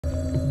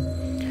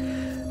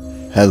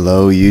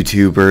Hello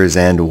YouTubers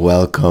and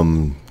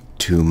welcome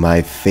to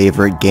my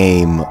favorite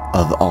game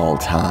of all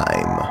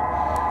time,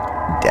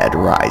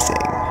 DeadRising.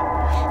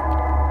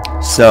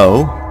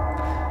 So,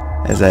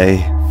 as I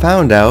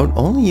found out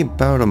only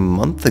about a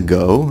month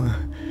ago,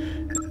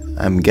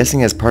 I'm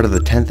guessing as part of the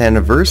 10th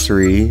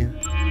anniversary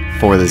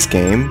for this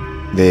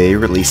game, they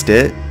released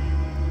it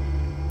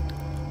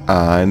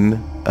on,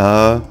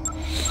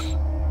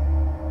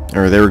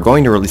 or they were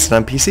going to release it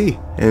on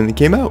PC, and it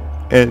came out.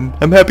 And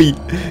I'm happy,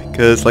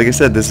 because like I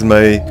said, this is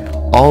my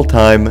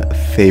all-time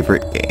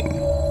favorite game.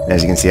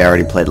 As you can see, I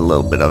already played a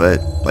little bit of it,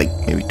 like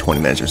maybe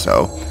 20 minutes or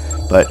so.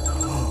 But,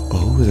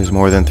 oh, there's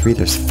more than 3.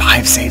 There's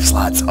 5 save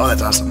slots. Oh,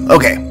 that's awesome.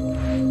 Okay.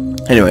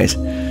 Anyways,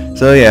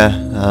 so yeah,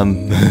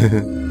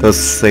 those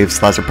save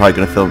slots are probably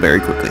going to fill very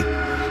quickly.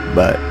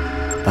 But,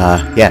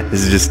 yeah,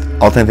 this is just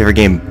all-time favorite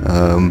game.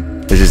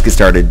 Let's just get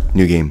started.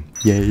 New game.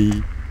 Yay.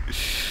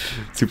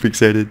 Super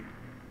excited.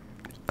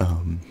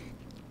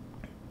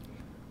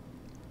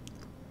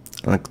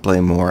 I'd like to play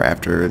more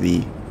after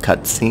the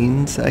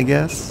cutscenes, I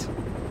guess.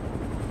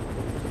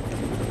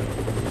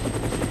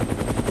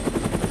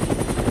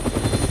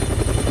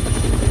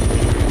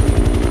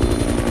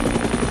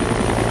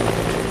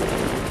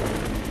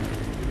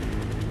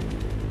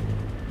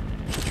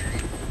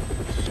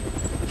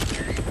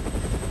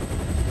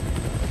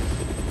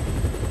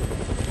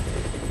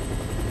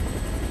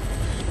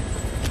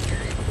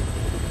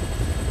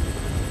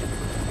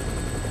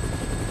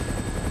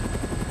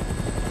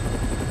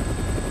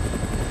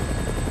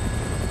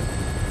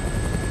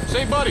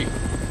 Say, buddy,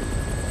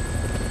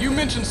 you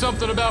mentioned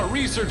something about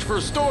research for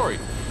a story.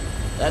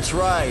 That's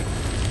right.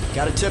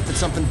 Got a tip that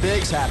something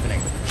big's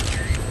happening.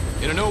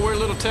 In a nowhere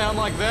little town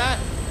like that?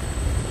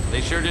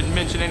 They sure didn't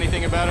mention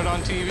anything about it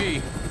on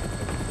TV.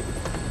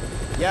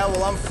 Yeah,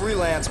 well, I'm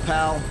freelance,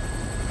 pal.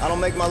 I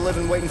don't make my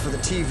living waiting for the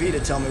TV to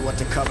tell me what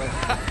to cover.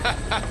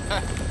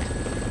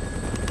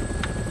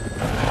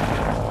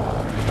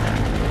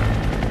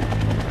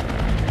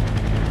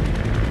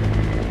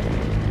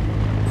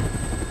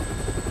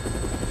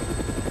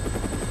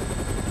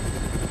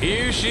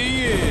 Here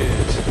she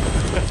is.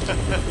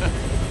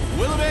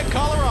 Willamette,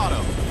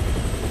 Colorado.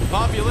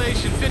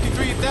 Population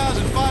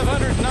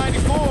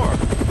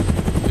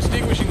 53,594.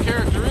 Distinguishing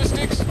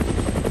characteristics?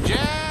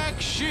 Jack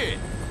shit.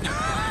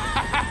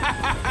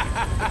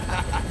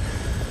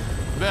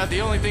 About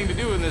the only thing to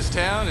do in this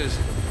town is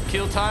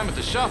kill time at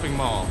the shopping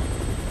mall.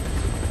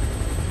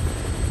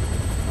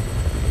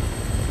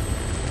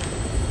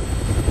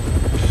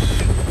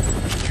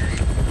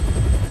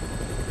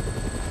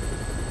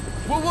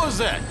 What was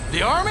that?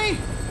 The army?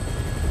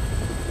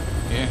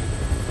 Yeah.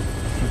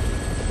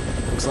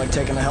 Looks like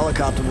taking a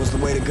helicopter was the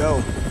way to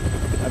go.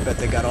 I bet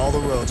they got all the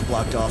roads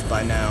blocked off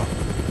by now.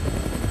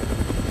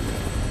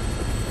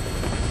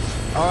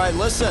 All right,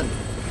 listen.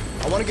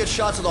 I want to get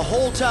shots of the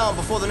whole town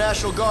before the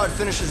National Guard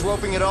finishes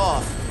roping it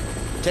off.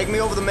 Take me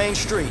over the main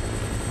street.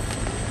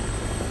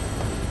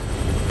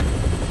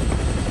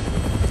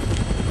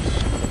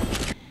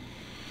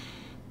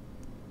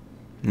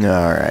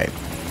 All right.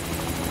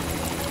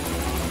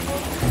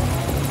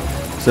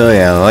 So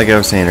yeah, like I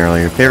was saying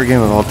earlier, favorite game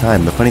of all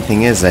time. The funny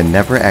thing is, I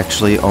never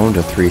actually owned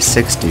a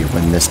 360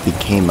 when this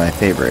became my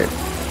favorite.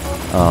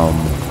 I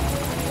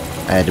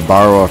had to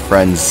borrow a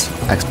friend's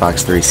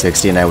Xbox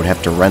 360 and I would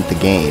have to rent the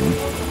game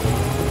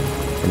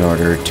in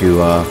order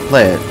to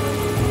play it.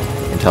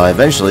 Until I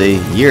eventually,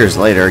 years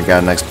later,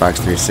 got an Xbox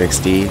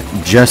 360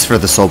 just for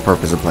the sole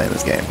purpose of playing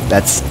this game.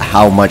 That's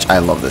how much I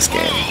love this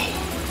game.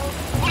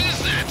 What is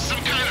that? Some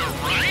kind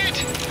of riot?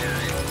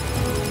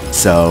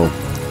 So,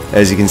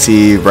 as you can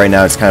see, right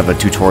now it's kind of a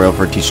tutorial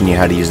for teaching you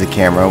how to use the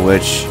camera,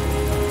 which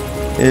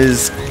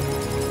is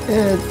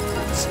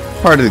it's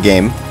part of the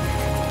game.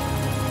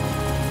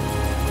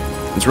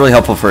 It's really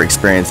helpful for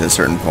experience at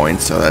certain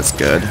points, so that's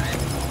good.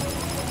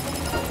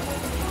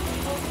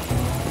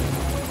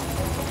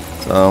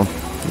 So,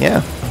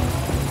 yeah.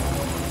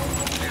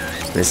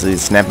 It's basically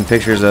snapping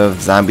pictures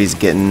of zombies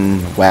getting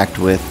whacked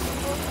with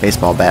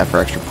baseball bat for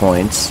extra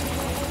points.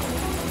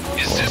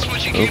 Is this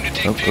what you came to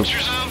take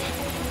pictures of?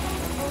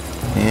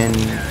 And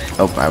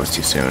oh, I was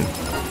too soon.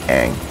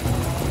 Hang.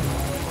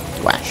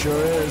 Whack.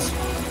 Sure is.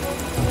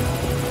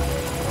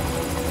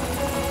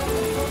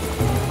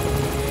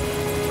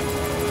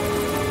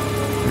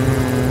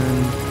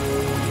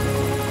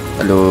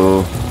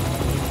 Hello.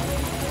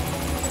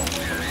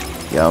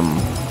 Yum.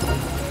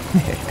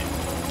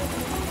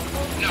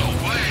 No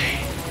way.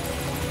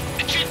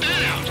 And check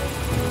that out.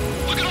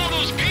 Look at all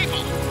those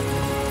people.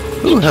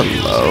 Ooh, What the hell's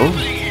hello.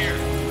 happening here?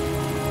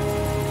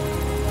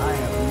 I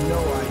have no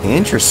idea.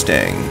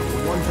 Interesting.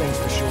 One thing's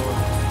for sure.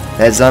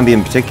 That zombie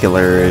in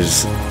particular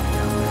is,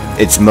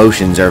 its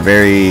motions are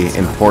very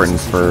important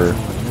for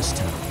This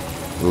town.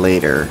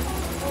 later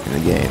in the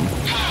game.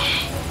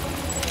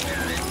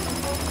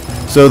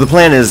 So the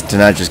plan is to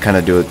not just kind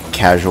of do a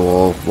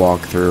casual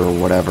walkthrough or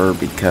whatever,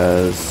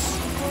 because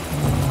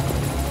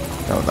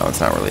no, it's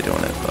not really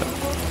doing it. But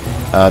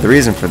the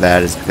reason for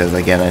that is because,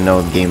 again, I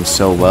know the game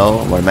so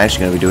well. What I'm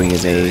actually going to be doing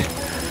is a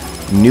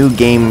new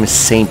game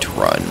Saint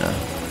run.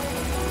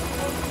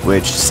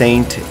 which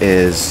Saint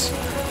is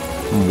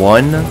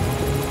one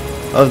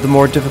of the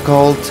more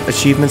difficult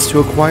achievements to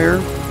acquire.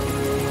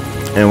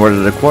 And what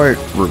it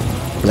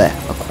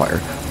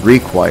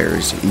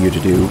requires you to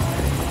do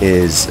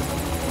is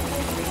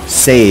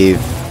save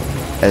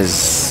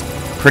as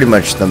pretty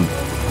much the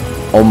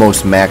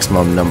almost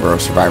maximum number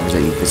of survivors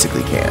that you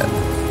physically can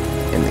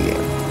in the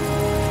game.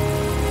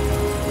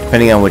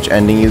 Depending on which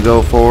ending you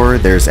go for,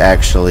 there's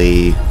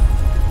actually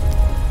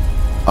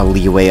a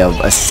leeway of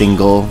a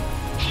single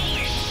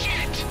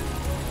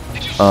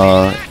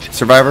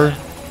survivor,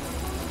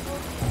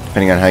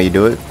 depending on how you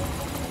do it.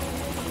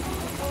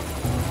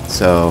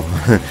 So,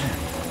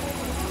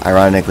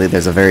 ironically,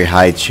 there's a very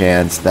high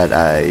chance that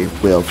I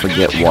will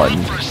forget one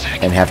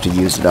and have to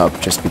use it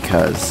up just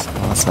because.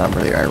 Well, it's not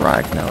really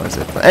ironic now, is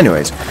it? But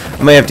anyways,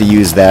 I may have to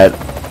use that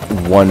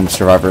one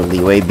survivor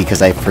leeway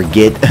because I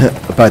forget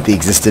about the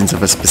existence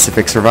of a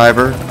specific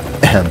survivor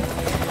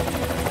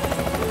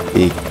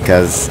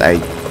because I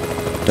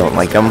don't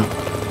like them.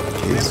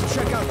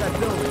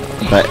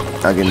 But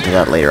I'll get into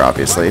that later,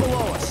 obviously.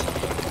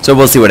 So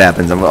we'll see what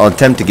happens. I'll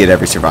attempt to get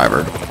every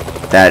survivor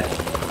that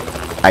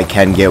I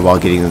can get while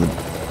getting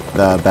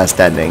the best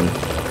ending.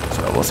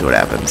 So we'll see what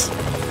happens.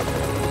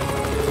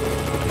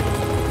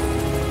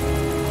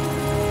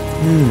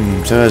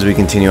 So as we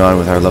continue on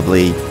with our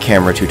lovely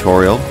camera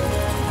tutorial.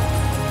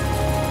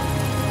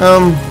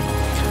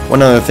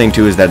 One other thing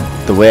too is that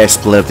the way I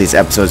split up these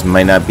episodes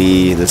might not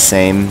be the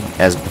same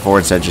as before,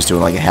 instead of just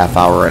doing like a half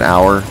hour or an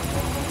hour.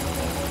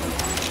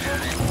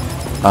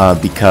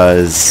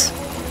 Because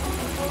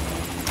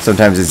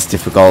sometimes it's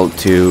difficult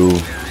to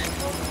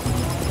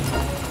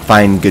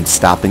find good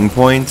stopping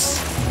points,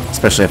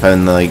 especially if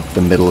I'm in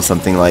the middle of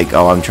something like,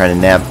 oh, I'm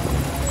trying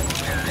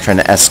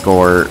to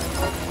escort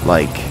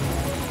like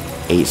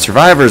 8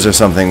 survivors or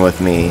something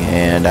with me,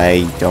 and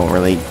I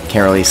can't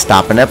really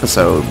stop an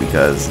episode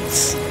because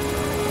it's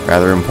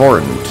rather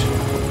important.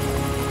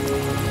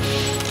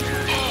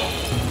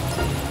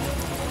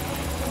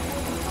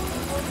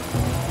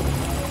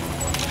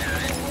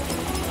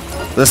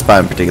 This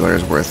spot in particular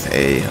is worth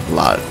a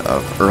lot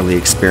of early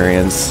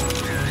experience.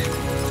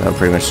 So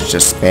pretty much it's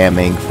just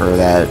spamming for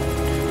that.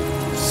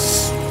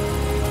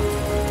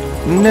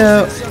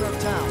 No.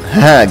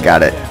 Ha,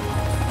 got it.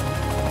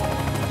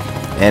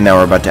 And now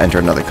we're about to enter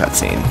another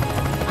cutscene.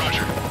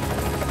 Roger.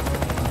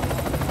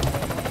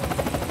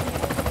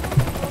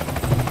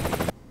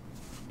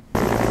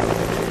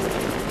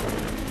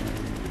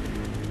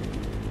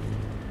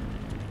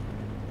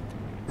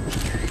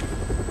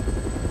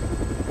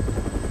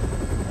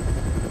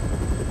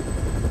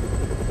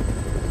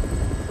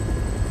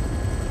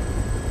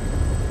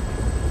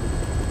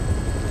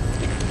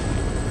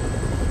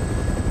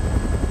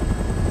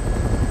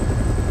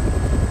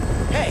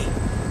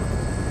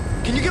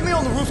 Can you get me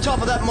on the rooftop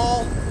of that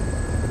mall?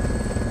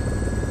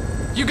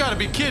 You gotta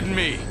be kidding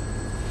me.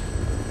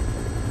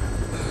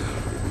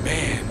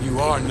 Man, you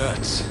are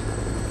nuts.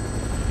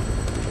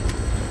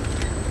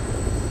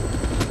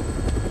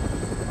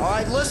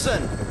 Alright,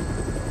 listen.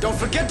 Don't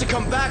forget to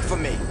come back for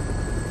me.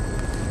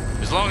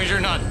 As long as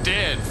you're not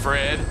dead,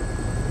 Fred.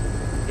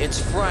 It's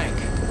Frank.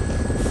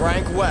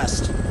 Frank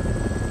West.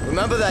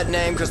 Remember that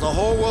name, because the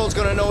whole world's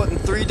gonna know it in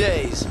 3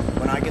 days,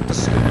 when I get the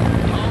scoop.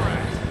 Alright.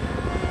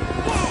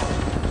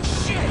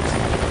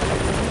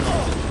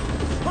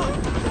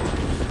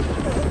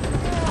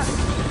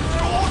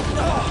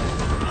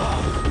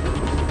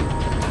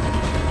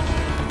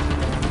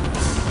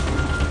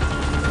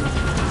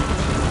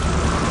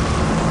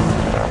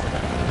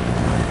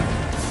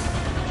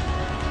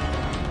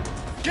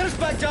 Get us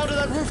back down to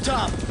that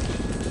rooftop!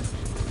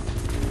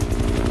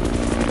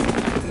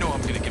 No,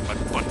 I'm gonna get my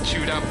butt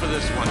chewed out for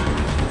this one.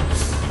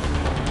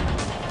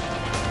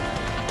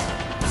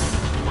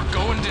 We're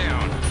going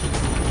down.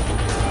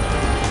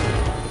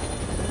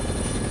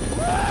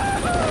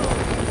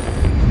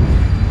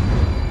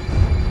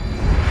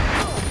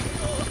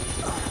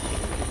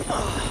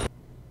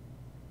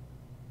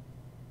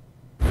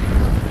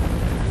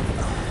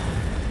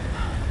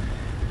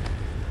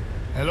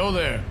 Hello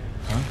there.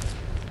 Huh?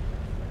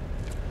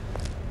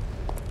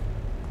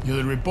 You're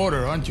the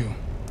reporter, aren't you?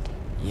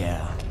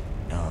 Yeah.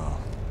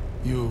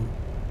 You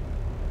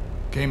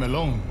came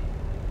alone.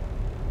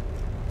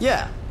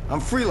 Yeah, I'm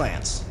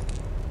freelance.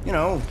 You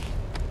know,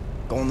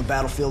 go on the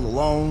battlefield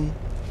alone,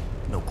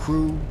 no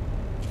crew.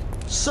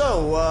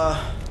 So,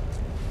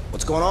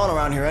 what's going on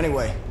around here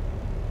anyway?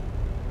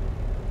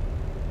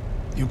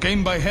 You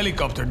came by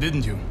helicopter,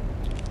 didn't you?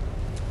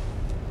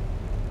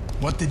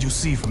 What did you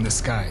see from the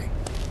sky?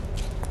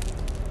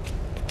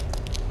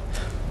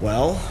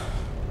 Well,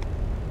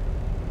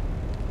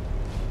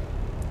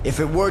 if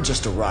it were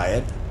just a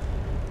riot,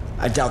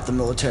 I doubt the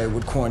military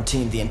would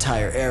quarantine the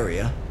entire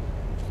area.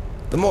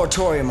 The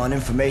moratorium on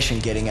information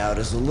getting out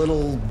is a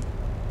little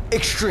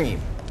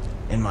extreme,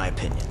 in my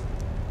opinion.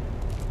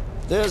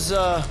 There's,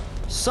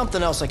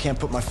 something else I can't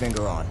put my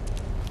finger on.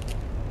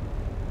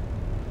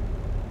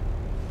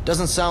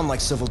 Doesn't sound like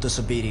civil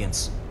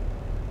disobedience.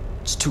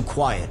 It's too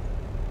quiet.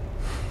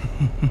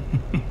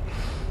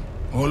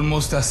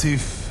 Almost as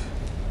if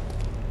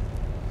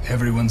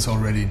Everyone's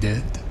already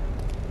dead?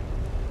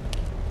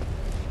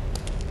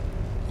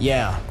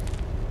 Yeah.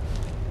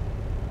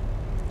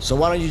 So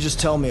why don't you just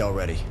tell me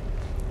already?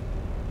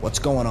 What's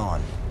going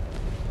on?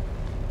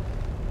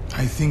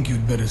 I think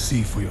you'd better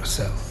see for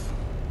yourself.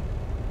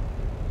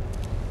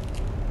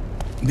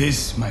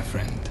 This, my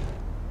friend,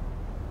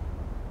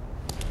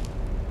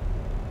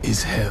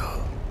 is hell.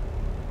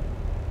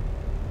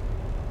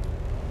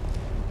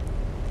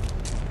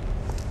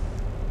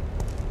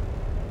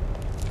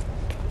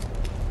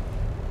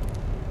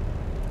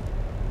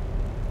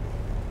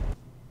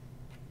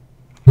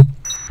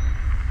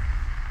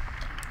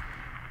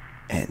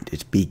 And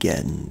it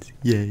begins.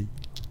 Yay.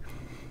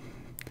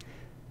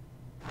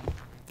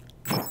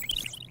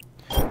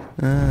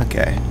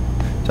 Okay.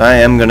 So I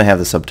am going to have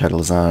the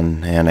subtitles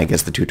on, and I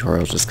guess the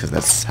tutorials just because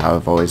that's how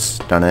I've always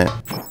done it.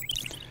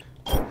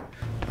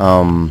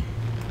 I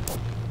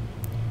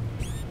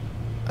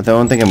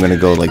don't think I'm going to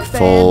go like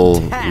full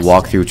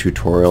walkthrough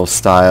tutorial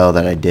style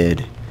that I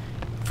did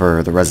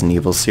for the Resident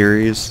Evil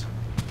series.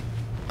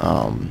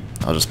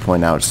 I'll just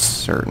point out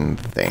certain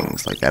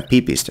things, like that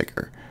PP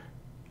sticker.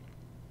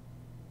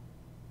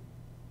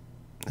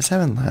 This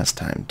happened last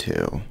time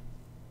too.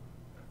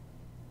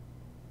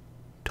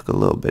 Took a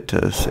little bit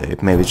to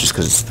save. Maybe it's just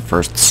because it's the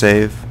first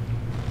save.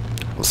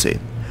 We'll see.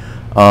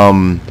 I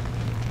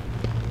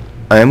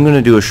am going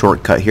to do a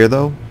shortcut here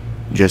though,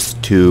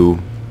 just to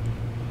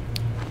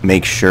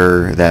make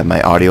sure that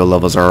my audio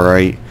levels are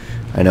alright.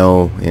 I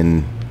know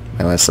in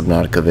my last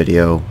Subnautica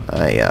video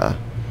I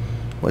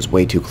was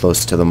way too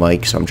close to the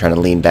mic, so I'm trying to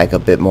lean back a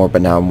bit more,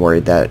 but now I'm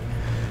worried that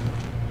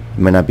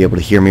you might not be able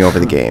to hear me over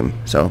the game.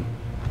 So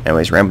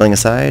anyways, rambling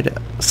aside,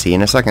 I'll see you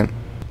in a second.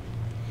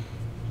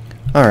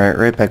 Alright,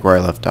 right back where I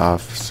left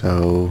off.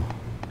 So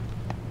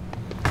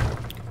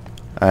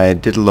I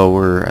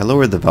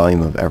lowered the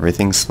volume of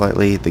everything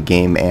slightly, the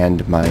game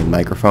and my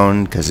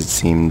microphone, because it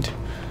seemed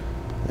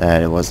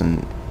that it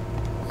wasn't,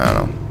 I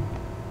don't know,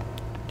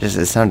 just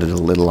it sounded a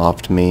little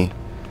off to me,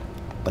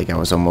 like I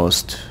was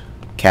almost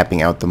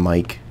capping out the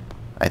mic,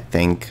 I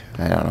think.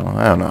 I don't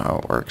know how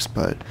it works,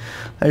 but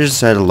I just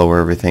decided to lower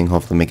everything,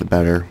 hopefully make it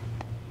better.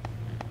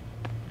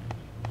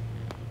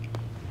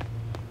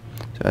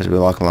 So as we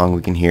walk along,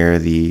 we can hear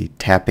the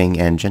tapping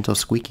and gentle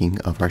squeaking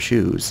of our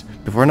shoes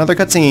before another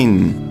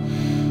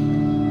cutscene.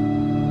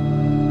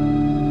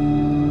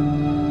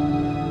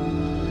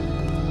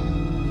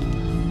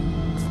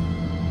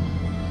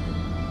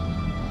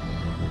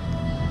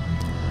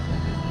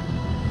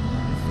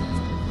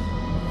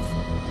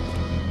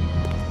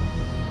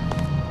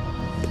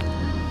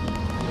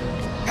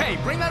 Hey,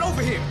 bring that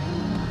over here!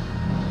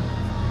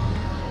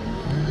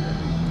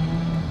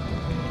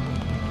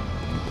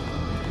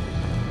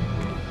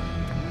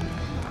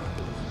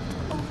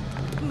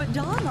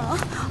 Madonna?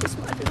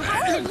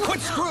 Quit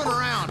screwing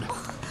around!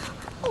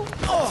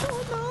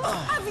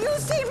 Have you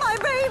seen my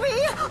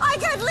baby? I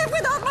can't live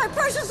without my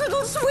precious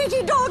little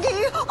sweetie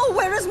doggy. Oh,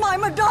 where is my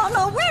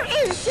Madonna? Where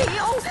is she?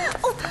 Oh,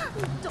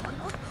 Madonna.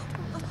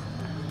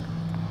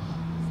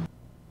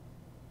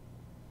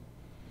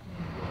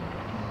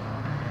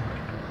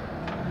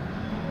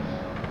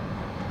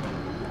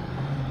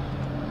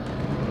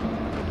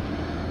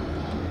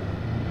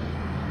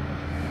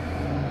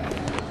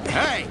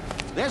 Hey,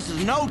 this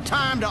is no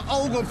time to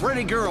ogle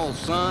pretty girls,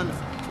 son.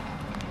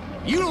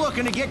 You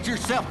looking to get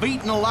yourself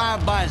eaten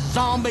alive by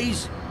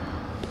zombies?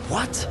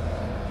 What?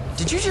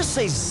 Did you just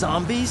say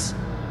zombies?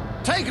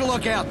 Take a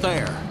look out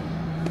there.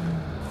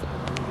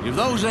 If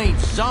those ain't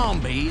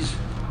zombies,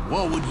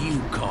 what would you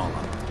call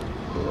them?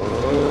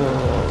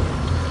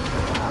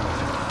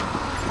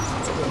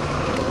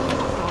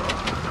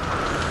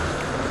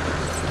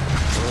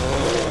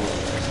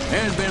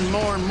 There's been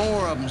more and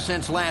more of them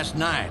since last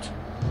night.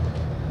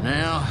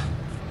 Now,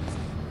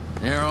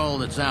 they're all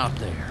that's out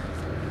there.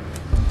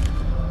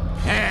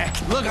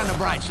 Look on the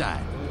bright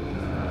side.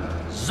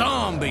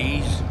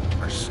 Zombies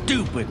are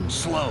stupid and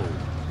slow.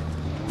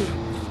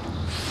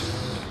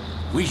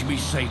 We should be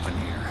safe in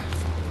here.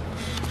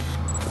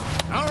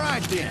 All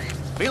right, then.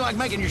 Feel like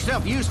making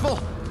yourself useful?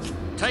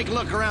 Take a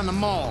look around the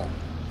mall.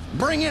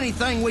 Bring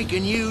anything we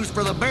can use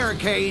for the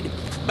barricade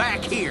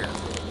back here.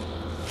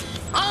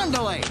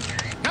 Andale!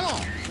 Come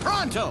on,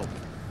 pronto!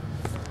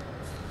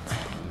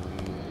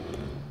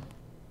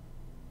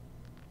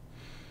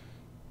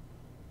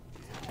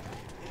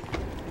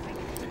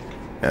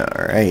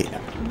 Alright.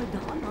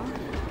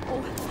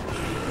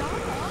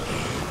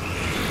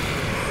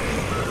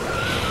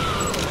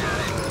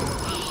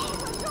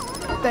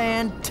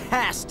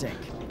 Fantastic.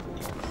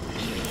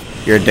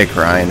 You're a dick,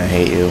 Ryan. I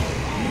hate you.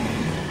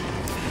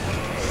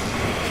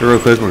 So real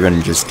quick, we're going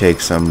to just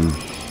take some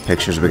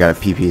pictures. We got a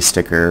PP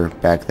sticker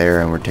back there,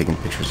 and we're taking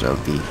pictures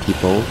of the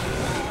people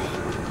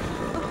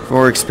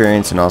for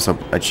experience and also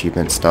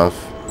achievement stuff.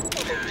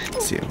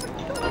 Let's see.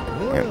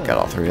 Yeah, got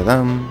all three of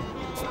them.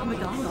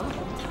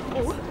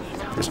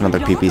 There's another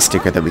PP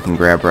sticker that we can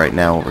grab right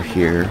now over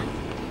here.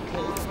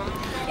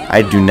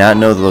 I do not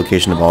know the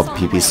location of all the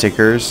PP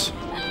stickers.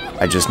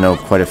 I just know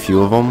quite a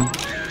few of them.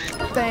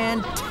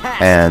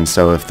 Fantastic. And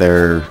so if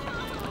they're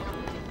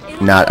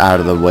not out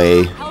of the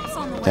way,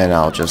 then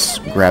I'll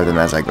just grab them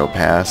as I go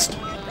past.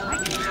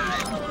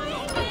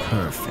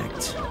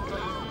 Perfect.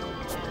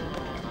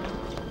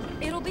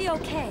 It'll be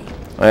okay.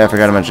 Oh yeah, I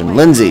forgot to mention.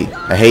 Lindsay,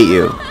 I hate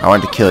you. I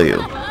want to kill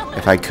you.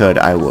 If I could,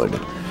 I would.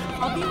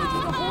 I'll be with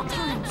you the whole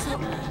time, so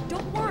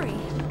don't worry.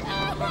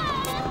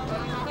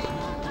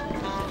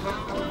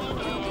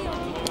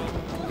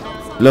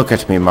 Look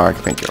at me, Mark.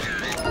 Thank you.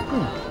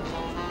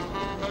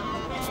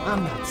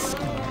 I'm not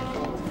scared.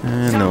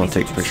 And then we'll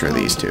take a picture of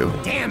these two.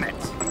 Damn it!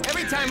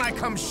 Every time I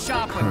come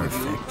shopping with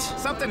you,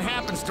 something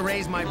happens to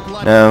raise my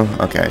blood. No?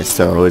 Okay,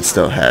 so it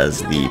still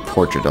has the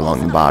portrait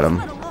along the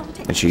bottom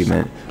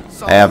achievement.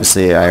 I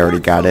already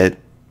got it,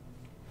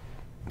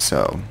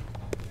 so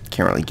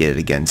can't really get it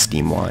again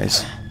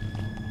Steam-wise.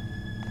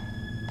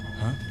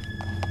 Huh?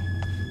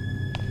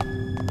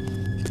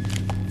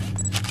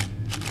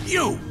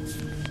 You!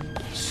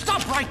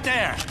 Stop right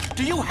there!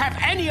 Do you have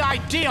any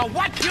idea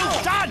what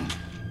you've done?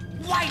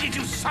 Why did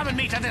you summon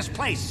me to this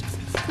place?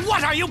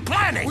 What are you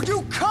planning? Would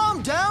you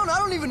calm down? I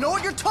don't even know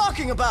what you're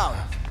talking about.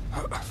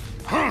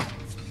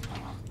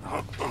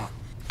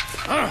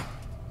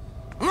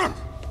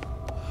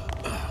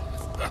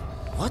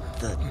 What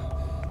the?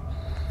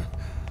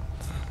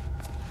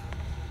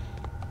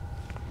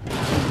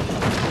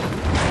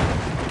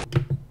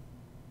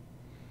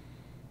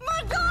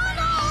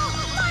 Madonna!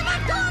 My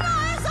Madonna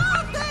is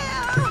out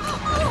there!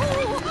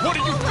 Oh, What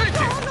are you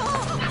thinking?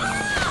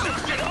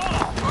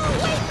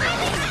 wait,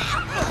 baby!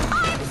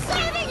 I'm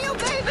saving you,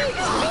 baby!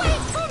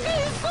 Wait for me,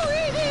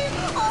 sweetie!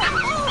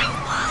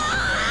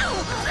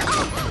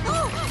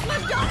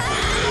 Madonna!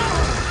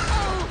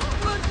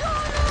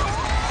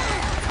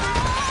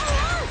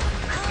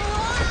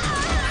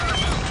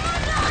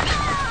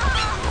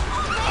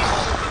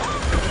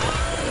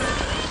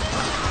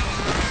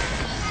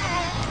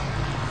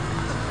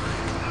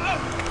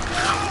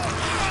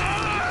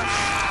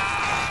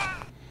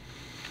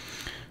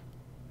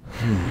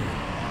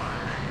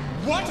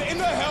 What in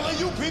the hell are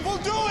you people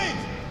doing?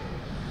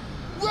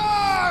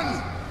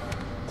 Run!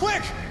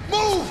 Quick,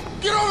 move!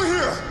 Get over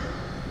here!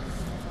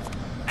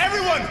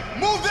 Everyone,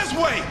 move this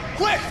way!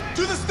 Quick,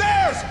 to the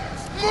stairs!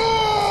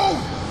 Move!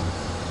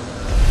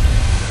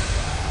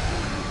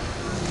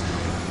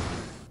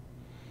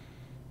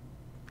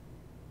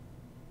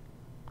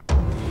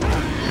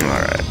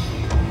 Alright.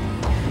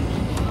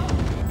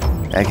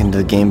 Back into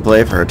the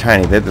gameplay for a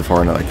tiny bit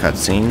before another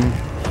cutscene.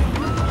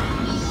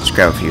 Let's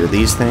grab a few of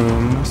these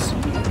things.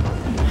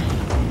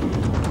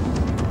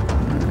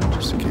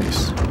 Just in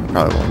case.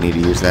 Probably won't need to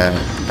use that.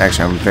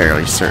 Actually, I'm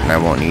fairly certain I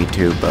won't need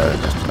to, but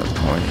that's not the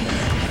point.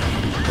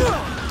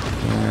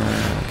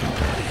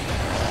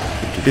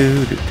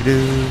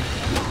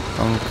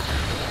 Bonk.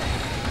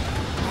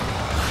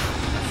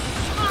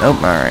 Nope,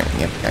 alright.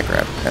 Yep, got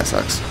grabbed. That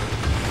sucks.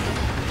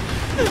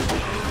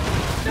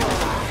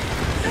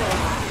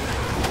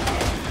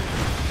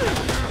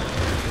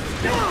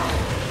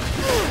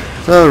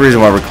 So the reason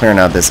why we're clearing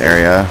out this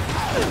area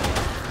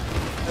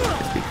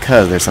is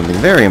because there's something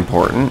very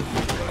important.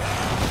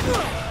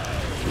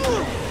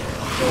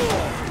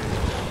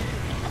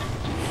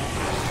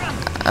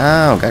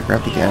 Ow, got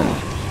grabbed again.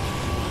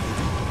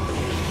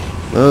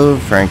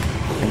 Move, Frank.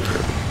 Thank you.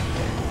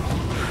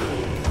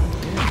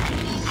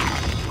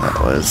 That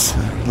was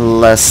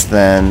less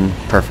than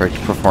perfect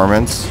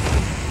performance.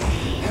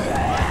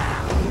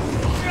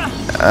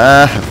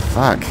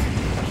 Fuck.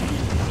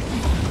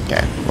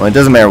 Okay, well it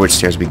doesn't matter which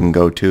stairs we can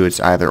go to, it's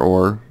either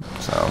or,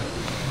 so.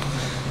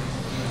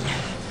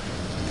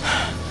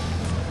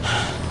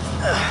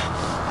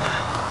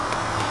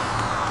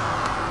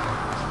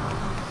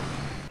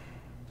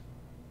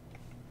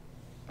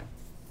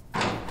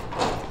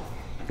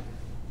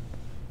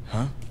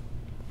 Huh?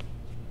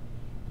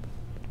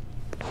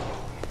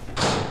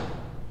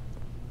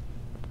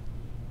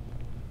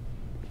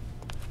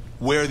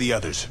 Where are the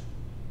others?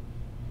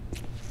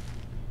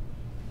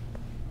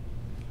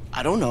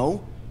 I don't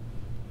know.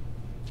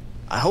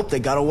 I hope they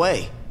got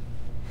away.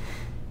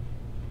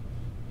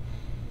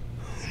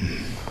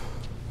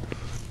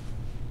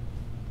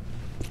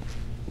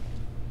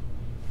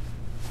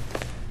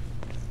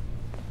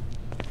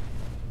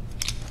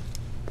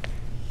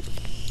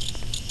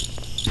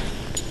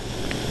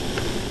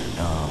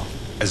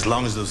 As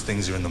long as those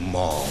things are in the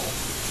mall,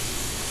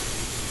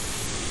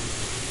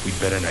 we'd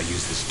better not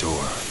use this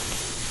door.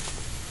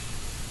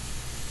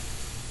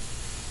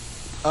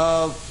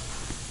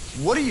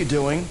 What are you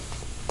doing?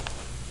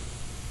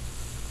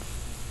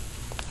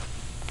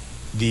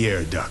 The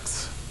air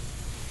ducts.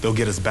 They'll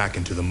get us back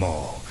into the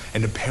mall,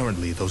 and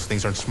apparently those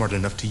things aren't smart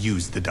enough to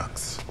use the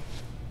ducts.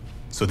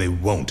 So they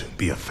won't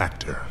be a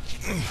factor.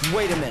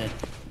 Wait a minute.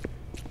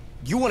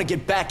 You want to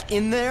get back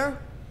in there?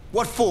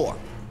 What for?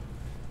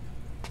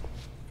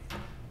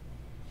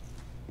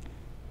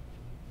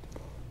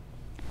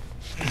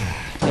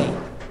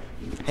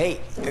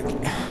 Hey.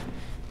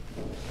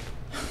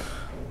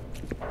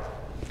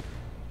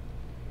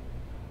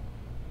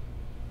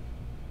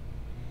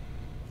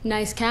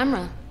 Nice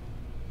camera.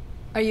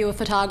 Are you a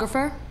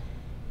photographer?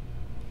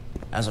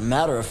 As a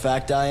matter of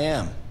fact, I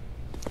am.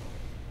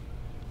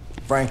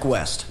 Frank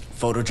West,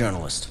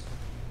 photojournalist.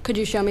 Could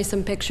you show me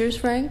some pictures,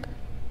 Frank?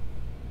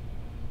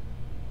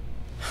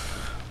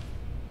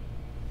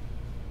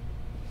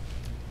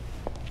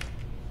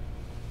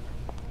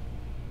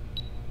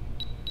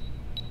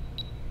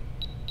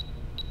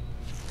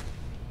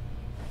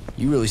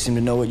 You really seem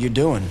to know what you're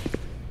doing.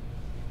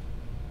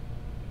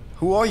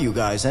 Who are you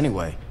guys,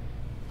 anyway?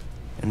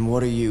 And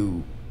what are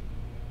you...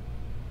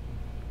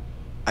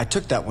 I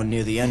took that one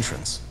near the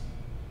entrance.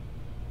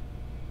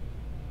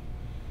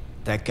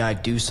 That guy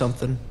do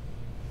something?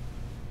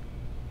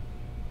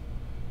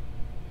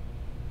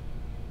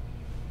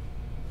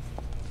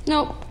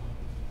 Nope.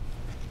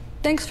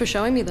 Thanks for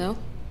showing me, though.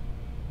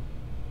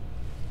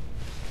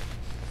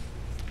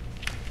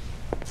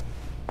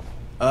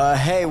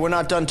 Hey, we're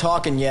not done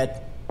talking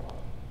yet.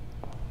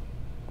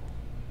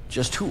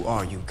 Just who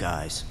are you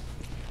guys?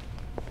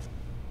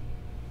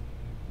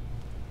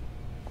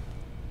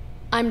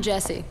 I'm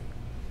Jesse.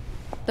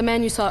 The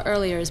man you saw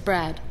earlier is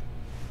Brad.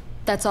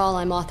 That's all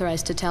I'm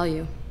authorized to tell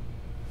you.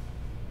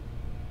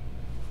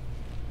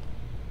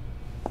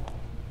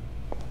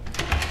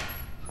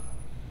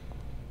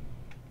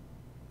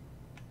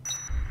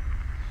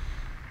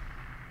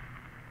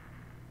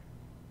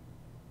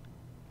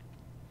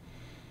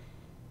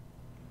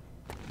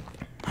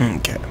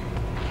 Okay.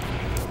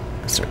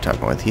 Start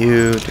talking with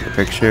you, take a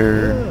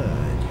picture.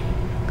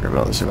 Grab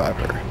another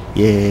survivor.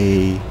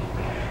 Yay!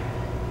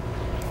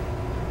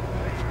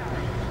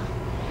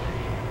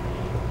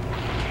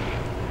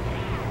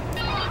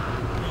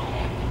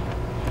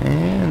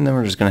 And then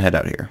we're just gonna head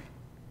out here.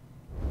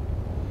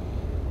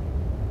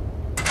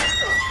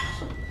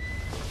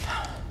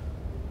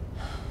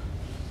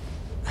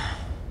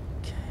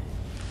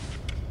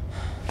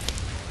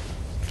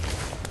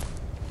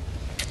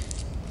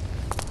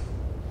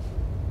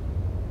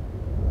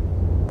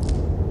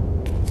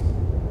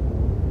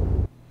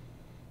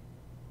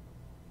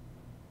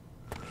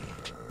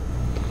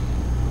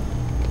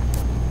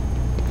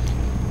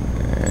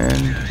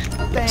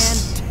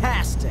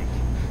 Fantastic.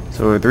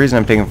 So the reason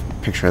I'm taking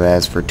a picture of that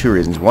is for two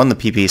reasons. One, the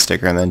PP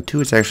sticker, and then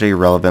two, it's actually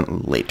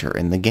relevant later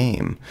in the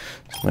game.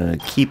 So I'm going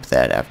to keep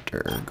that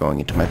after going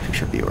into my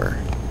picture viewer.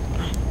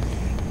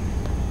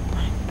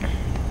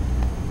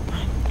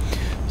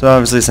 So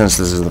obviously, since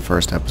this is the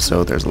first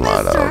episode, there's a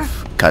lot of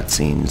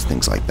cutscenes,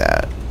 things like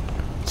that.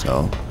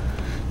 So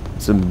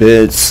it's a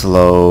bit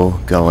slow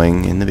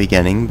going in the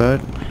beginning, but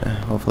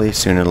hopefully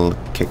soon it'll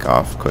kick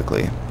off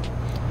quickly.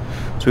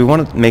 So we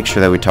want to make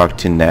sure that we talk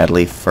to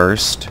Natalie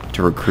first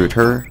to recruit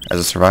her as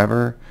a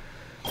survivor,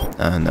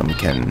 and then we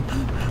can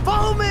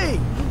Follow me!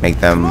 make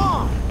them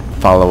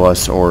follow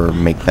us or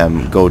make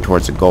them go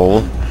towards a goal.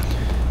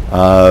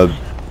 The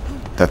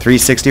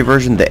 360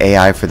 version, the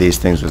AI for these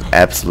things was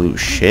absolute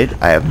shit.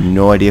 I have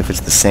no idea if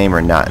it's the same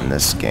or not in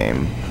this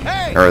game,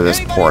 or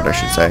this port, I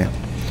should say.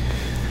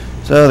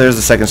 So there's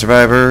the second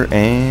survivor,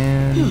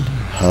 and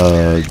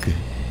hug.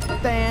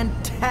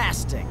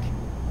 Fantastic.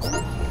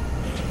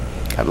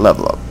 Gotta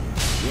level up.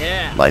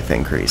 Yeah. Life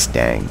increase,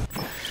 dang.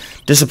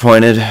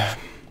 Disappointed.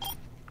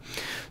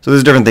 So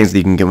there's different things that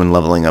you can get when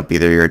leveling up,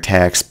 either your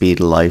attack, speed,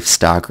 life,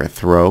 stock, or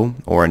throw,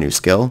 or a new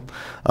skill.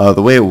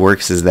 The way it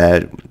works is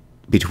that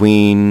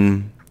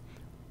between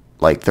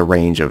like the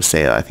range of,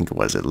 say, I think it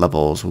was at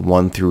levels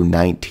 1 through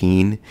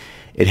 19,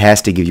 it has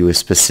to give you a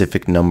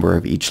specific number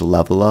of each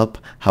level up.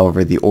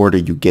 However, the order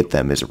you get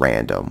them is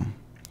random.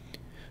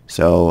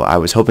 So I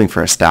was hoping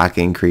for a stock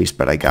increase,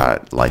 but I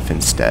got life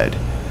instead.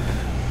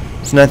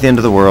 It's not the end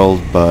of the world,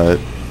 but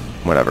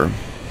whatever.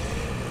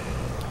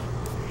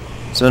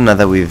 So now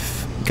that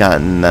we've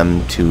gotten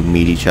them to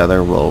meet each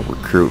other, we'll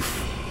recruit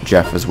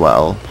Jeff as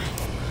well.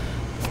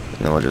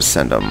 And then we'll just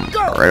send him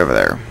right over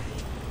there.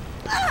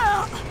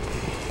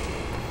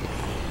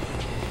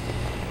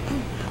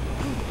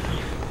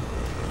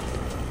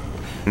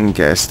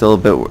 Okay, still a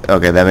bit...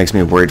 Okay, that makes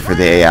me worried for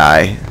the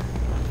AI.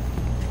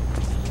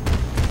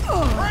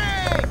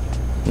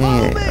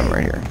 Yeah, I'm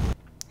right here.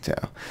 So,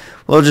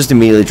 we'll just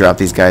immediately drop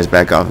these guys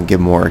back off and give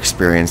more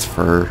experience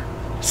for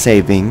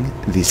saving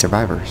the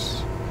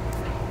survivors.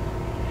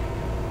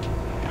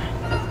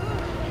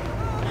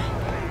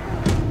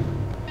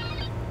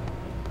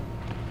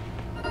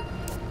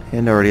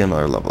 And already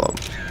another level up.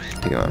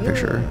 Taking my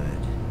picture.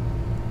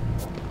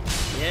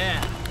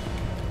 Yeah.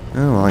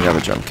 Oh, well, I got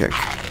a jump kick.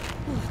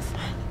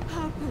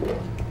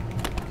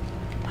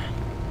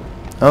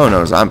 Oh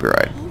no, zombie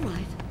ride.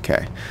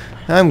 Okay.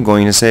 I'm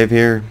going to save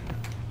here.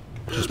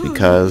 Just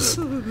because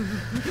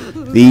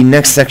the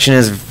next section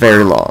is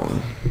very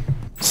long.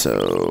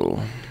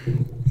 So...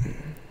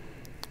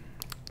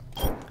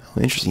 Oh,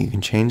 interesting. You can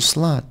change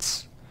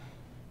slots.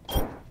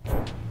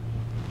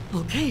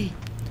 Okay.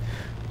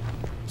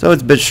 So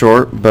it's a bit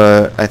short,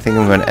 but I think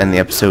I'm going to end the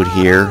episode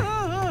here.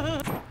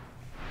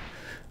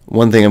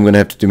 One thing I'm going to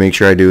have to make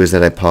sure I do is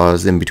that I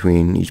pause in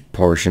between each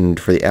portion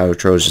for the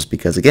outros, just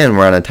because, again,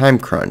 we're on a time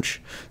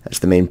crunch. That's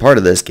the main part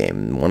of this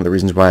game. One of the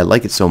reasons why I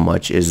like it so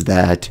much is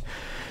that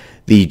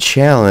the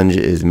challenge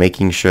is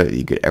making sure that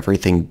you get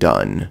everything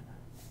done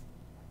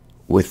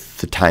with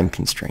the time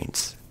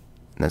constraints.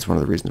 And that's one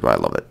of the reasons why I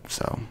love it.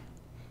 So,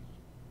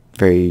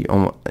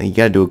 you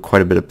gotta do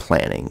quite a bit of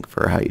planning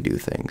for how you do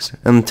things.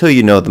 Until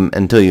you know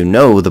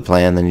the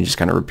plan, then you just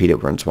kind of repeat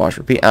it, rinse, wash,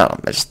 repeat. I don't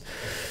know. I just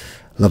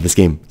love this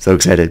game. So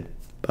excited.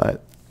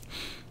 But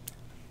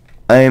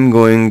I am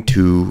going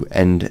to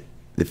end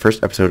the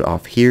first episode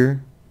off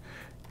here,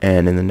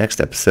 and in the next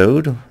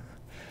episode,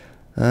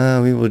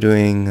 we will be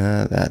doing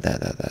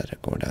that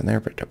going down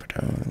there.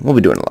 We'll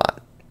be doing a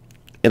lot.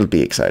 It'll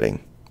be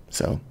exciting.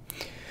 So,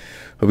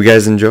 hope you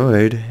guys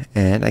enjoyed,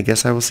 and I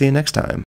guess I will see you next time.